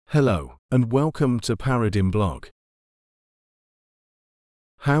Hello, and welcome to Paradigm Blog.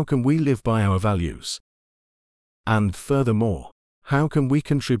 How can we live by our values? And furthermore, how can we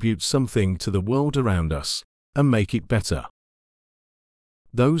contribute something to the world around us and make it better?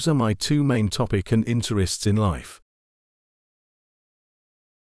 Those are my two main topics and interests in life.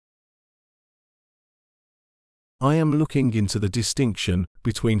 I am looking into the distinction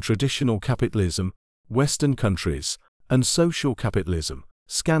between traditional capitalism, Western countries, and social capitalism,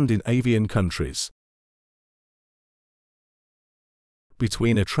 Scandinavian countries.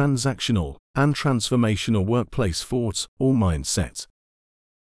 Between a transactional and transformational workplace thought or mindset.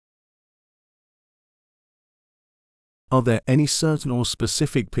 Are there any certain or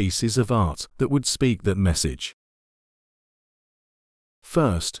specific pieces of art that would speak that message?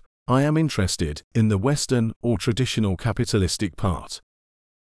 First, I am interested in the Western or traditional capitalistic part.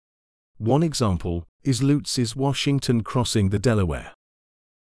 One example is Lutz's Washington crossing the Delaware.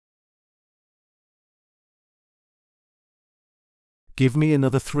 Give me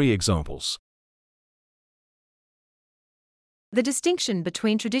another 3 examples. The distinction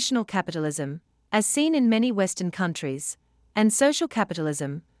between traditional capitalism, as seen in many Western countries, and social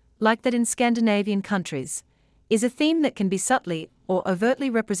capitalism, like that in Scandinavian countries, is a theme that can be subtly or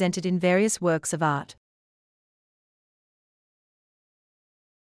overtly represented in various works of art.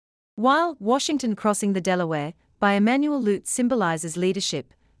 While Washington crossing the Delaware by Emanuel Lutz symbolizes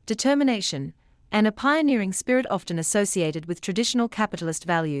leadership, determination, and a pioneering spirit often associated with traditional capitalist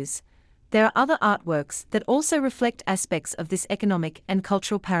values, there are other artworks that also reflect aspects of this economic and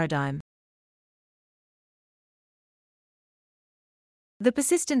cultural paradigm. The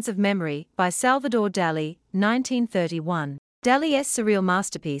Persistence of Memory by Salvador Dali, 1931. Dali's surreal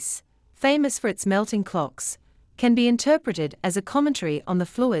masterpiece, famous for its melting clocks, can be interpreted as a commentary on the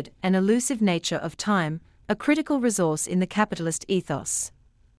fluid and elusive nature of time, a critical resource in the capitalist ethos.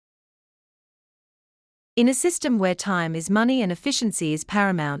 In a system where time is money and efficiency is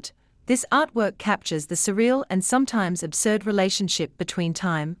paramount, this artwork captures the surreal and sometimes absurd relationship between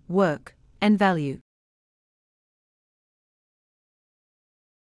time, work, and value.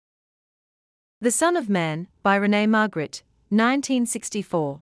 The Son of Man, by René Magritte,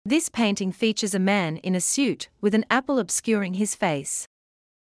 1964. This painting features a man in a suit with an apple obscuring his face.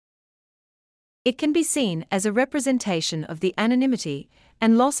 It can be seen as a representation of the anonymity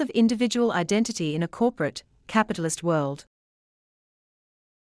and loss of individual identity in a corporate, capitalist world.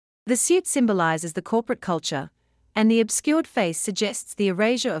 The suit symbolizes the corporate culture, and the obscured face suggests the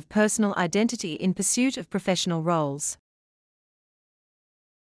erasure of personal identity in pursuit of professional roles.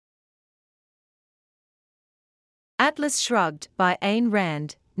 Atlas Shrugged by Ayn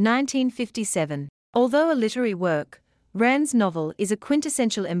Rand, 1957. Although a literary work, Rand's novel is a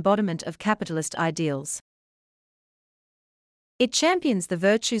quintessential embodiment of capitalist ideals. It champions the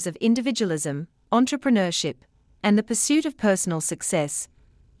virtues of individualism, entrepreneurship, and the pursuit of personal success,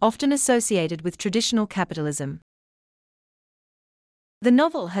 often associated with traditional capitalism. The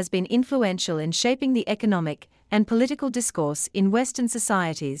novel has been influential in shaping the economic and political discourse in Western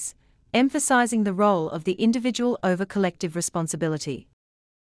societies, emphasizing the role of the individual over collective responsibility.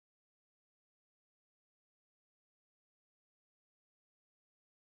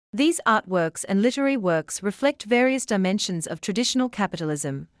 These artworks and literary works reflect various dimensions of traditional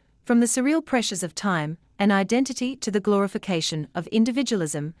capitalism, from the surreal pressures of time and identity to the glorification of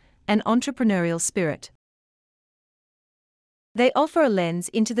individualism and entrepreneurial spirit. They offer a lens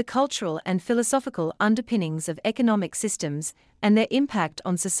into the cultural and philosophical underpinnings of economic systems and their impact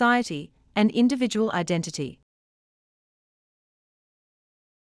on society and individual identity.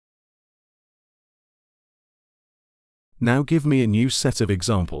 Now give me a new set of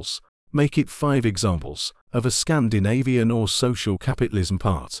examples, make it 5 examples, of a Scandinavian or social capitalism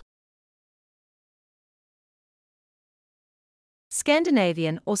part.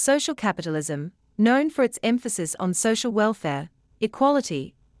 Scandinavian or social capitalism, known for its emphasis on social welfare,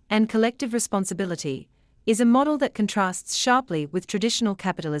 equality, and collective responsibility, is a model that contrasts sharply with traditional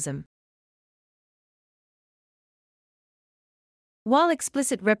capitalism. While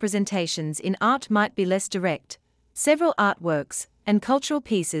explicit representations in art might be less direct, several artworks and cultural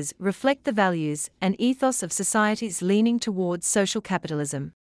pieces reflect the values and ethos of societies leaning towards social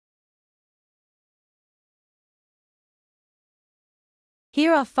capitalism.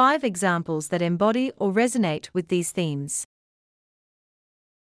 Here are 5 examples that embody or resonate with these themes.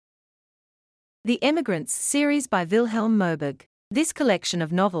 The Emigrants series by Vilhelm Moberg. This collection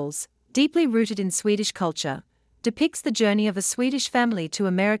of novels, deeply rooted in Swedish culture, depicts the journey of a Swedish family to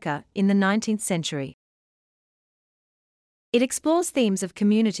America in the 19th century. It explores themes of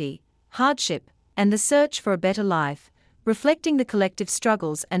community, hardship, and the search for a better life, reflecting the collective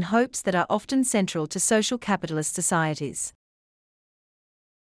struggles and hopes that are often central to social capitalist societies.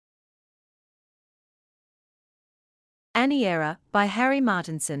 Annie Era by Harry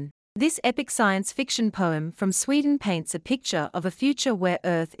Martinson. This epic science fiction poem from Sweden paints a picture of a future where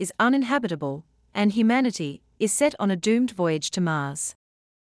Earth is uninhabitable, and humanity is set on a doomed voyage to Mars.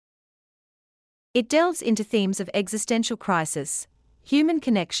 It delves into themes of existential crisis, human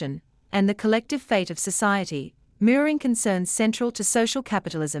connection, and the collective fate of society, mirroring concerns central to social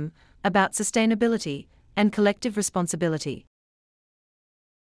capitalism about sustainability and collective responsibility.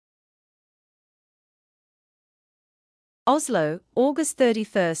 Oslo, August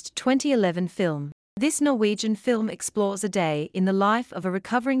 31, 2011 film. This Norwegian film explores a day in the life of a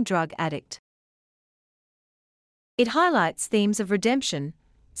recovering drug addict. It highlights themes of redemption,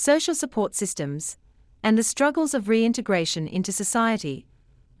 social support systems, and the struggles of reintegration into society,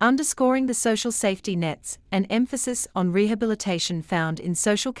 underscoring the social safety nets and emphasis on rehabilitation found in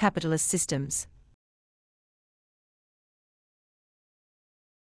social capitalist systems.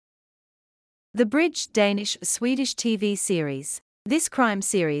 The Bridge, Danish-Swedish TV series. This crime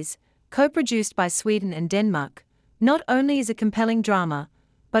series, co-produced by Sweden and Denmark, not only is a compelling drama,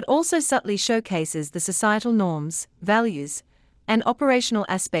 but also subtly showcases the societal norms, values, and operational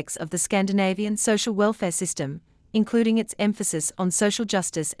aspects of the Scandinavian social welfare system, including its emphasis on social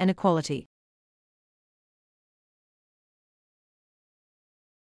justice and equality.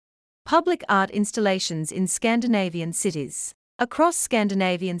 Public art installations in Scandinavian cities. Across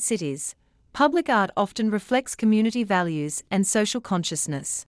Scandinavian cities, public art often reflects community values and social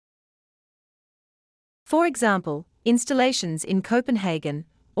consciousness. For example, installations in Copenhagen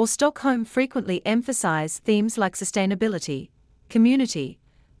or Stockholm frequently emphasize themes like sustainability, community,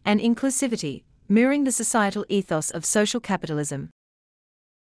 and inclusivity, mirroring the societal ethos of social capitalism.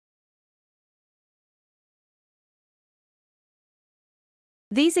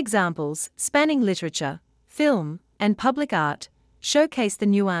 These examples, spanning literature, film, and public art, showcase the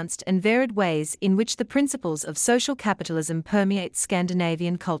nuanced and varied ways in which the principles of social capitalism permeate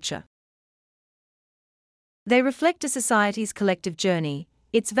Scandinavian culture. They reflect a society's collective journey,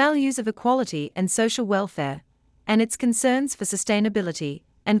 its values of equality and social welfare, and its concerns for sustainability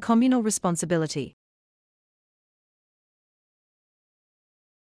and communal responsibility.